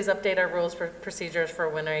staff to please update our rules for procedures for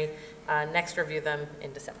when I next review them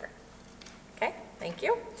in December? Okay, thank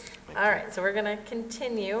you. All right, so we're going to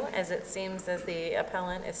continue, as it seems as the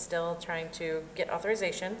appellant is still trying to get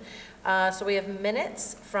authorization. So we have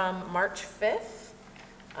minutes from March 5th.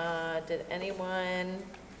 Did anyone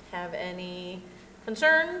have any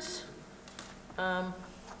concerns or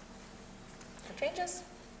changes?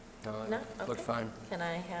 No, No? it looked Okay. fine. Can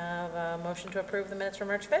I have a motion to approve the minutes from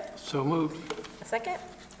March 5th? So moved. A second?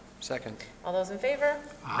 Second. All those in favor?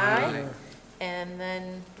 Aye. And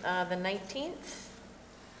then the 19th?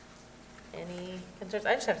 Any concerns?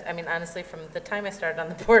 I just have, I mean, honestly, from the time I started on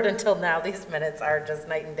the board until now, these minutes are just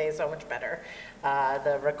night and day so much better.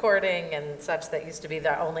 The recording and such that used to be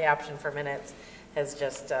the only option for minutes has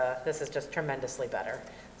just, this is just tremendously better.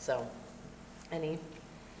 So, any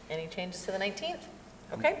changes to the 19th?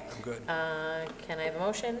 Okay. I'm good. Can I have a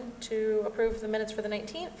motion to approve the minutes for the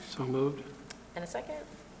 19th? So moved. And a second?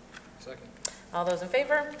 Second. All those in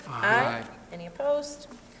favor? Aye. Any opposed?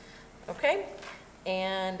 Okay.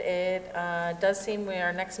 And it does seem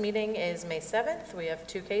our next meeting is May 7th. We have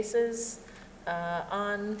 2 cases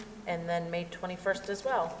on, and then May 21st as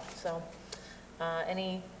well. So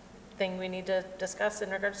anything we need to discuss in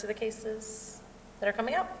regards to the cases that are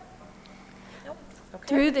coming up? Nope. Okay.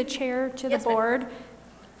 Through the chair to the Yes, ma'am. board,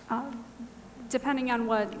 depending on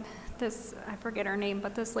what this, I forget her name,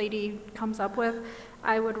 but this lady comes up with,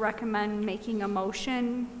 I would recommend making a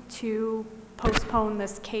motion to postpone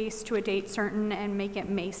this case to a date certain and make it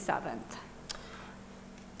May 7th.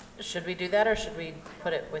 Should we do that, or should we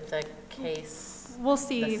put it with the case? We'll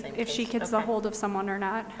see The same if she case. gets a Okay. hold of someone or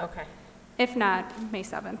not. Okay. If not, May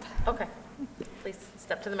 7th. Okay. Please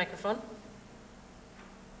step to the microphone.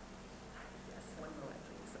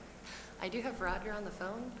 I do have Roger on the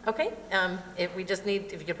phone. Okay. If we just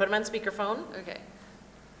need, if you could put him on speakerphone. Okay.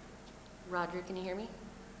 Roger, can you hear me?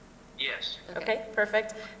 Yes. Okay,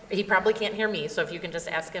 perfect. He probably can't hear me, so if you can just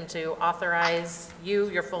ask him to authorize you,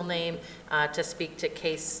 your full name, to speak to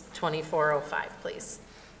case 2405, please.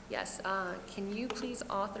 Yes. Can you please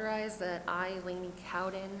authorize that I, Lainey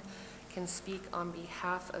Cowden, can speak on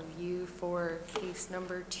behalf of you for case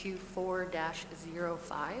number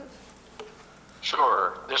 24-05?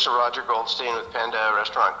 Sure. This is Roger Goldstein with Panda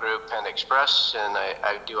Restaurant Group, Panda Express, and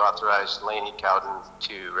I do authorize Lainey Cowden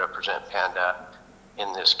to represent Panda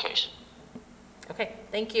in this case. Okay,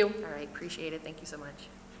 thank you. All right, appreciate it. Thank you so much.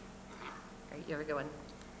 All right, you have a good one.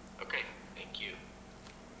 Okay, thank you.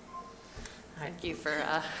 Thank you for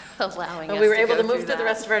allowing us Well, we were to able go to move through to the that.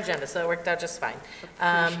 rest of our agenda, so it worked out just fine.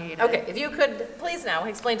 Appreciate it. Okay, if you could, please now,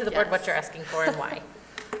 explain to the board what Yes. you're asking for and why.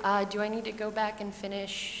 Do I need to go back and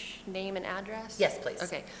finish name and address? Yes, please.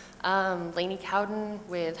 Okay. Lainey Cowden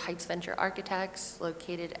with Heights Venture Architects,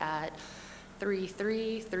 located at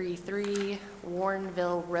 3333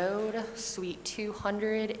 Warrenville Road, Suite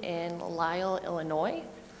 200 in Lisle, Illinois.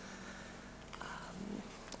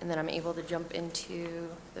 And then I'm able to jump into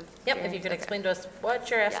the... Yep, if you could explain to us what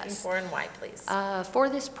you're asking Yes. for and why, please. For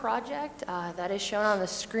this project that is shown on the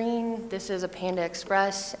screen, this is a Panda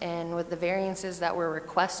Express, and with the variances that we're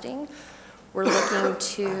requesting, we're looking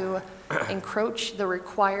to encroach the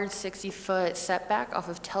required 60-foot setback off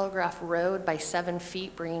of Telegraph Road by 7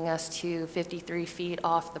 feet, bringing us to 53 feet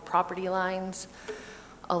off the property lines,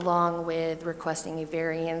 along with requesting a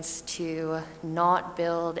variance to not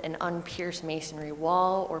build an unpierced masonry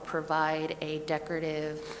wall or provide a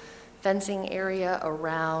decorative fencing area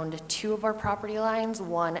around 2 of our property lines,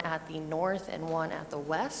 one at the north and one at the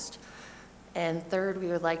west. And third, we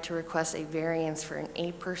would like to request a variance for an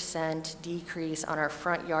 8% decrease on our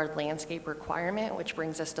front yard landscape requirement, which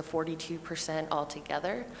brings us to 42%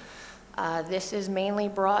 altogether. This is mainly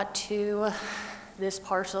brought to this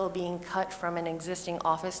parcel being cut from an existing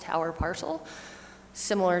office tower parcel,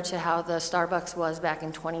 similar to how the Starbucks was back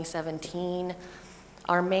in 2017.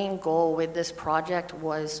 Our main goal with this project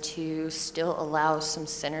was to still allow some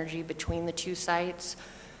synergy between the 2 sites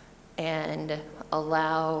and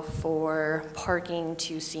allow for parking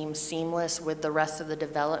to seem seamless with the rest of the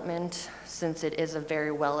development, since it is a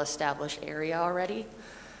very well-established area already.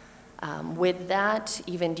 With that,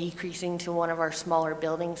 even decreasing to one of our smaller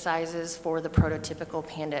building sizes for the prototypical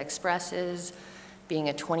Panda Expresses, being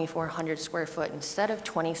a 2,400 square foot instead of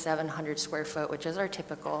 2,700 square foot, which is our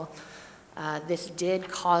typical. This did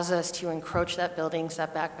cause us to encroach that building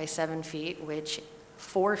setback by 7 feet, which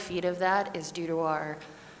 4 feet of that is due to our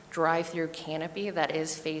drive-through canopy that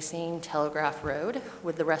is facing Telegraph Road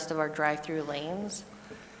with the rest of our drive-through lanes.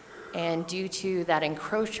 And due to that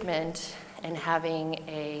encroachment and having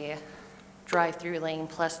a drive-through lane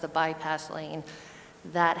plus the bypass lane,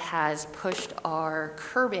 that has pushed our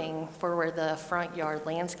curbing for where the front yard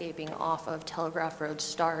landscaping off of Telegraph Road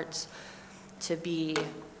starts to be,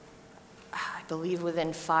 I believe,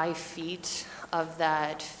 within 5 feet of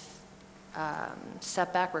that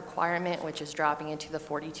setback requirement, which is dropping into the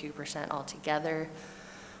 42% altogether.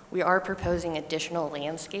 We are proposing additional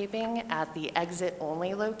landscaping at the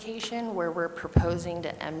exit-only location, where we're proposing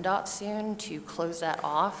to MDOT soon to close that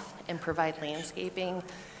off and provide landscaping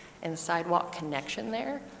and sidewalk connection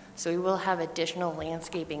there. So we will have additional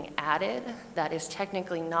landscaping added that is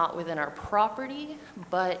technically not within our property,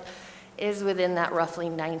 but is within that roughly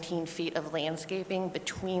 19 feet of landscaping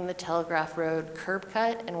between the Telegraph Road curb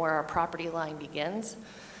cut and where our property line begins.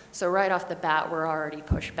 So right off the bat, we're already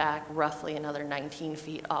pushed back roughly another 19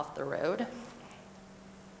 feet off the road.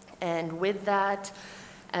 And with that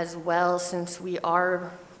as well, since we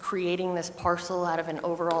are creating this parcel out of an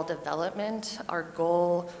overall development. Our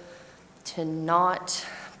goal to not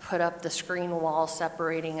put up the screen wall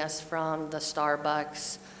separating us from the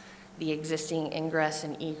Starbucks, the existing ingress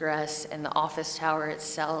and egress, and the office tower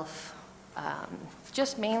itself,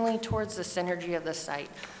 just mainly towards the synergy of the site.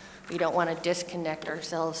 We don't want to disconnect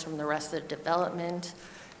ourselves from the rest of the development.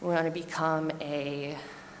 We want to become a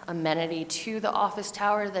amenity to the office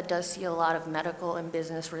tower that does see a lot of medical and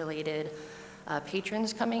business related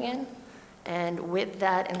patrons coming in. And with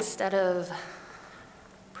that, instead of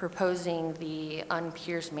proposing the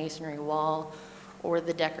unpierced masonry wall or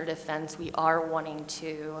the decorative fence, we are wanting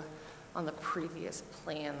to, on the previous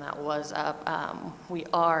plan that was up, we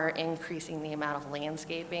are increasing the amount of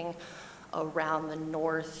landscaping around the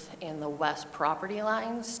north and the west property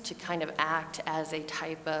lines to kind of act as a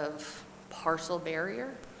type of parcel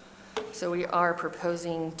barrier. So we are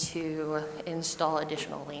proposing to install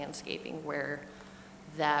additional landscaping where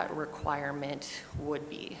that requirement would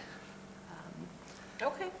be.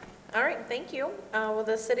 Okay, all right, thank you. Will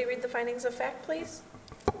the city read the findings of fact, please?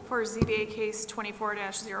 For ZBA case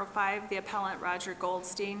 24-05, the appellant Roger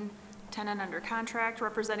Goldstein, tenant under contract,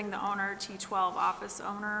 representing the owner, T12 Office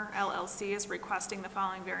Owner, LLC, is requesting the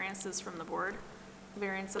following variances from the board.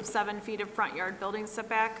 Variance of 7 feet of front yard building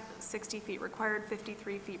setback, 60 feet required,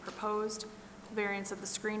 53 feet proposed. Variance of the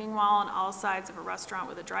screening wall on all sides of a restaurant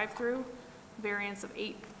with a drive-through. Variance of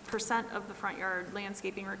 8% of the front yard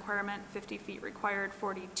landscaping requirement, 50 feet required,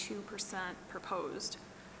 42% proposed.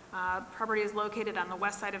 Property is located on the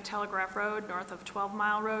west side of Telegraph Road, north of 12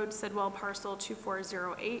 Mile Road, Sidwell parcel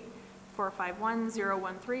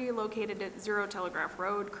 2408-451-013, located at 0 Telegraph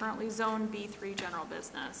Road, currently zone B3 general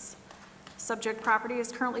business. Subject property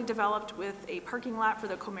is currently developed with a parking lot for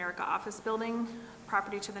the Comerica office building.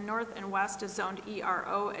 Property to the north and west is zoned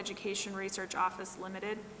ERO, Education Research Office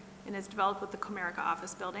Limited, and is developed with the Comerica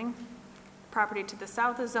office building. Property to the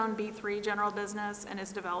south is zoned B3 general business and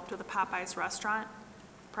is developed with a Popeyes restaurant.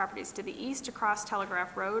 Properties to the east across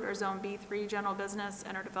Telegraph Road are zone B3 general business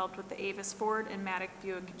and are developed with the Avis Ford and Matic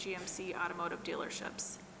Buick GMC automotive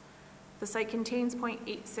dealerships. The site contains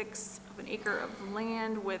 0.86 of an acre of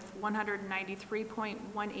land with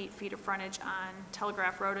 193.18 feet of frontage on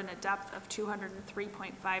Telegraph Road and a depth of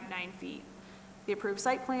 203.59 feet. The approved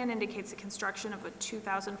site plan indicates the construction of a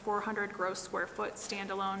 2,400 gross square foot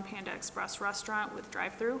standalone Panda Express restaurant with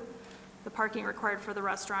drive-through. The parking required for the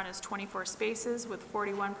restaurant is 24 spaces with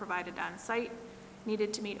 41 provided on site,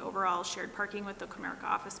 needed to meet overall shared parking with the Comerica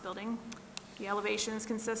office building. The elevations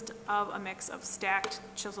consist of a mix of stacked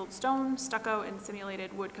chiseled stone, stucco, and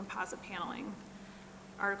simulated wood composite paneling.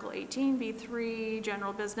 Article 18B3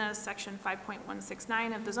 General Business, Section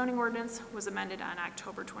 5.169 of the zoning ordinance was amended on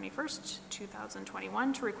October 21st,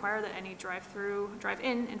 2021 to require that any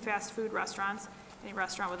drive-in, and fast food restaurants, any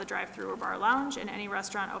restaurant with a drive-through or bar lounge, and any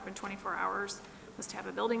restaurant open 24 hours must have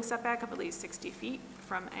a building setback of at least 60 feet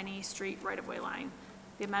from any street right-of-way line.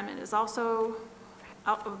 The amendment also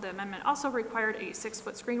required a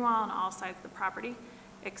 6-foot screen wall on all sides of the property,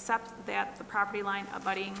 except that the property line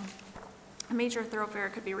abutting a major thoroughfare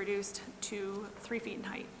could be reduced to 3 feet in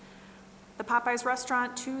height. The Popeyes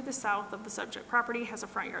restaurant to the south of the subject property has a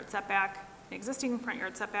front yard setback, an existing front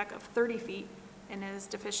yard setback of 30 feet, and is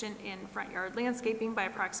deficient in front yard landscaping by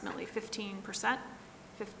approximately 15%,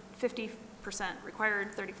 50%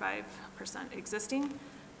 required, 35% existing.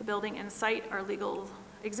 The building and site are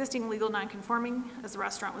existing legal nonconforming, as the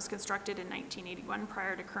restaurant was constructed in 1981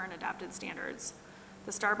 prior to current adopted standards.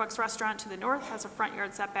 The Starbucks restaurant to the north has a front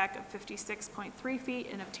yard setback of 56.3 feet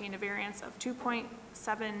and obtained a variance of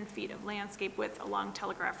 2.7 feet of landscape width along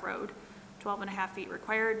Telegraph Road, 12.5 feet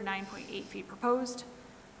required, 9.8 feet proposed,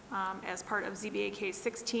 as part of ZBA case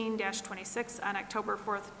 16-26 on October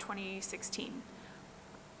 4th, 2016.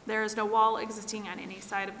 There is no wall existing on any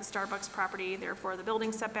side of the Starbucks property, therefore the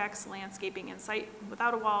building setbacks, landscaping, and site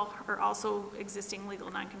without a wall are also existing legal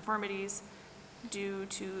nonconformities due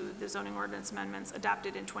to the zoning ordinance amendments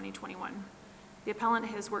adopted in 2021. The appellant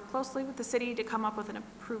has worked closely with the city to come up with an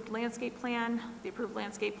approved landscape plan. The approved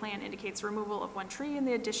landscape plan indicates removal of 1 tree and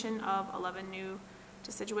the addition of 11 new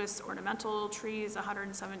deciduous ornamental trees,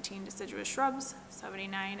 117 deciduous shrubs,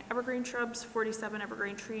 79 evergreen shrubs, 47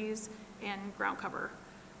 evergreen trees, and ground cover.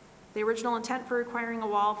 The original intent for requiring a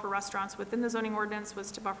wall for restaurants within the zoning ordinance was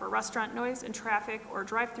to buffer restaurant noise and traffic or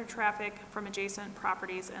drive-through traffic from adjacent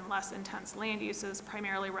properties and less intense land uses,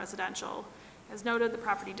 primarily residential. As noted, the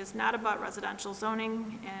property does not abut residential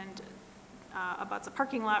zoning and abuts a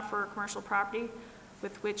parking lot for commercial property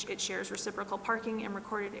with which it shares reciprocal parking and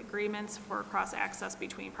recorded agreements for cross-access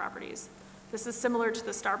between properties. This is similar to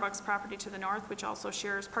the Starbucks property to the north, which also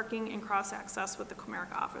shares parking and cross-access with the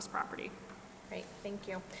Comerica office property. Great, thank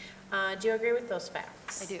you. Do you agree with those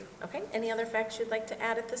facts? I do. Okay, any other facts you'd like to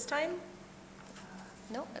add at this time?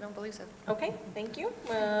 No, I don't believe so. Okay, thank you.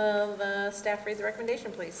 Will the staff read the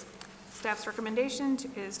recommendation, please? Staff's recommendation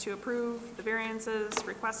is to approve the variances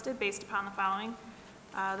requested based upon the following.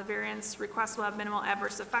 The variance request will have minimal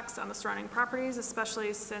adverse effects on the surrounding properties,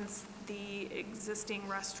 especially since the existing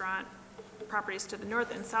restaurant properties to the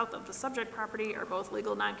north and south of the subject property are both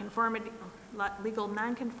legal nonconforming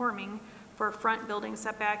for front building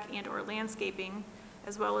setback and or landscaping,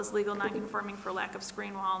 as well as legal nonconforming for lack of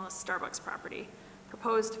screen wall on the Starbucks property.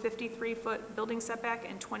 Proposed 53-foot building setback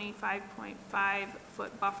and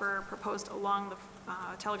 25.5-foot buffer proposed along the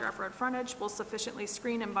Telegraph Road frontage will sufficiently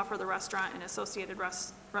screen and buffer the restaurant and associated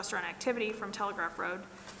restaurant activity from Telegraph Road,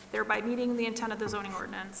 thereby meeting the intent of the zoning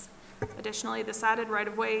ordinance. Additionally, the sodded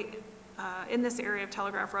right-of-way in this area of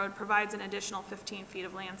Telegraph Road provides an additional 15 feet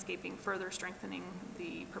of landscaping, further strengthening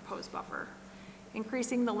the proposed buffer.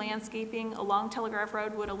 Increasing the landscaping along Telegraph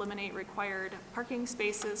Road would eliminate required parking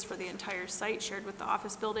spaces for the entire site shared with the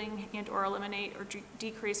office building and or eliminate or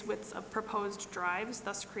decrease widths of proposed drives,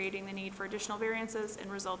 thus creating the need for additional variances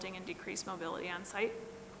and resulting in decreased mobility on site.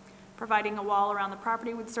 Providing a wall around the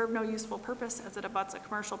property would serve no useful purpose as it abuts a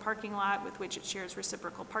commercial parking lot with which it shares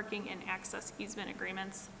reciprocal parking and access easement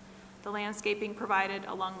agreements. The landscaping provided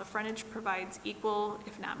along the frontage provides equal,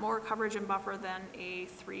 if not more, coverage and buffer than a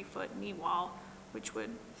 3-foot knee wall, which would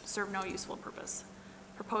serve no useful purpose.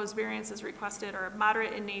 Proposed variances requested are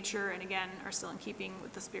moderate in nature and again are still in keeping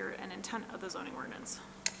with the spirit and intent of the zoning ordinance.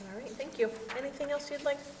 All right, thank you. Anything else you'd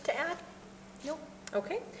like to add? Nope.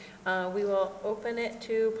 Okay, we will open it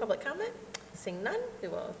to public comment. Seeing none, we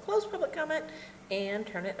will close public comment and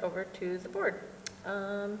turn it over to the board.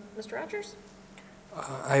 Mr. Rogers?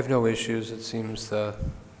 I have no issues. It seems, you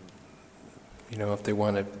know, if they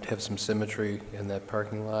want to have some symmetry in that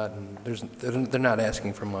parking lot, and they're not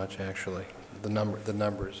asking for much, actually. The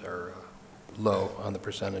numbers are low on the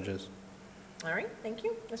percentages. All right, thank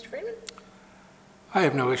you. Mr. Friedman? I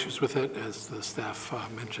have no issues with it, as the staff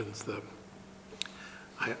mentions.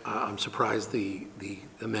 I'm surprised the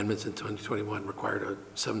amendments in 2021 required a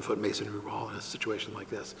 7-foot masonry wall in a situation like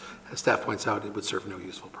this. As staff points out, it would serve no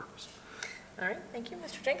useful purpose. All right, thank you.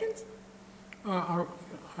 Mr. Jenkins? I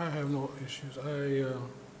have no issues.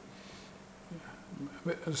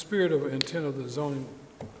 The spirit of intent of the zoning,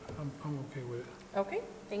 I'm okay with it. Okay,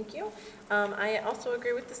 thank you. I also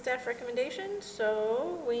agree with the staff recommendation,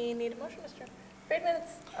 so we need a motion, Mr. Friedman.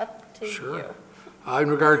 It's up to you.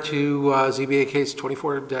 In regard to ZBA case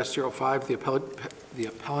 24-05, the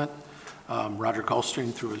appellant, Roger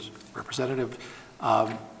Goldstein, through his representative,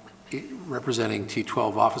 representing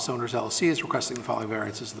T12 Office Owners LLC, is requesting the following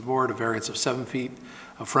variances of the board: a variance of 7 feet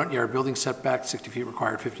of front yard building setback, 60 feet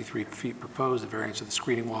required, 53 feet proposed, a variance of the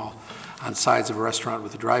screening wall on sides of a restaurant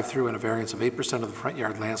with a drive-through, and a variance of 8% of the front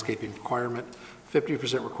yard landscaping requirement,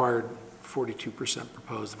 50% required, 42%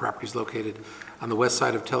 proposed. The property is located on the west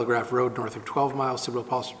side of Telegraph Road, north of 12 miles, Civil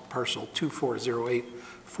parcel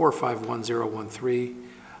 2408-451013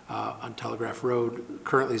 on Telegraph Road,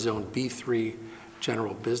 currently zoned B3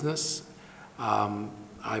 general business.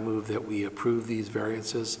 I move that we approve these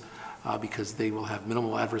variances because they will have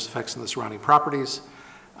minimal adverse effects on the surrounding properties,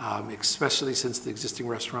 especially since the existing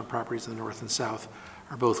restaurant properties in the north and south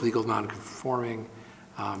are both legal non-conforming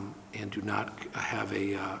and do not have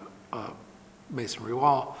a masonry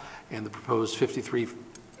wall, and the proposed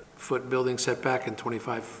 53-foot building setback and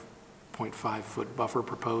 25.5-foot buffer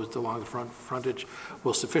proposed along the frontage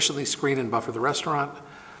will sufficiently screen and buffer the restaurant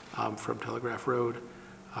from Telegraph Road,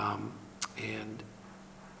 and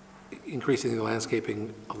increasing the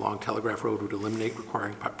landscaping along Telegraph Road would eliminate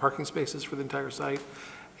requiring parking spaces for the entire site,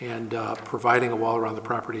 and providing a wall around the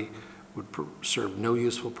property would serve no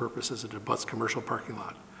useful purpose as it abuts commercial parking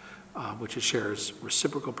lot, which it shares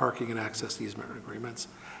reciprocal parking and access easement agreements,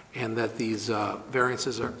 and that these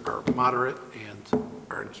variances are moderate and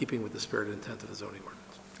are in keeping with the spirit and intent of the zoning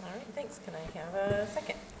ordinance. All right, thanks. Can I have a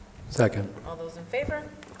second? Second. All those in favor?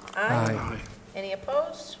 Aye. Any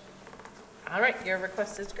opposed? All right, your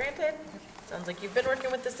request is granted. Sounds like you've been working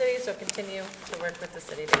with the city, so continue to work with the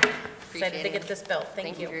city. Excited to get this built. Thank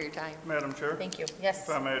you. Thank you for your time. Madam Chair? Thank you. Yes.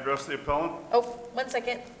 If I may address the appellant? Oh, 1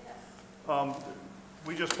 second.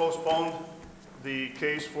 We just postponed the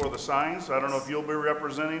case for the signs. I don't know if you'll be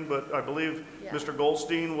representing, but I believe Mr.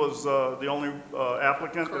 Goldstein was the only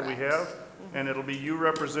applicant that we have. And it'll be you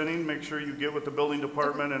representing. Make sure you get with the building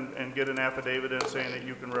department and get an affidavit in saying that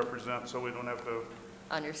you can represent, so we don't have to.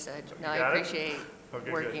 Understood. No, I Got it? appreciate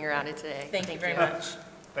Okay, working good. around it today. Thank you very much.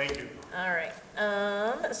 Thank you. All right,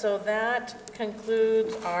 so that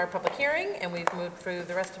concludes our public hearing, and we've moved through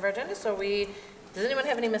the rest of our agenda. So does anyone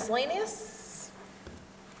have any miscellaneous?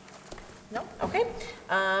 No? Okay.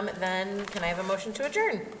 Then can I have a motion to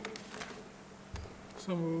adjourn?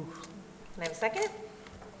 So move. Can I have a second?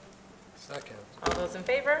 Second. All those in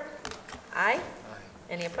favor? Aye? Aye.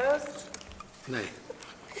 Any opposed? Nay.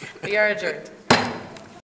 We are adjourned.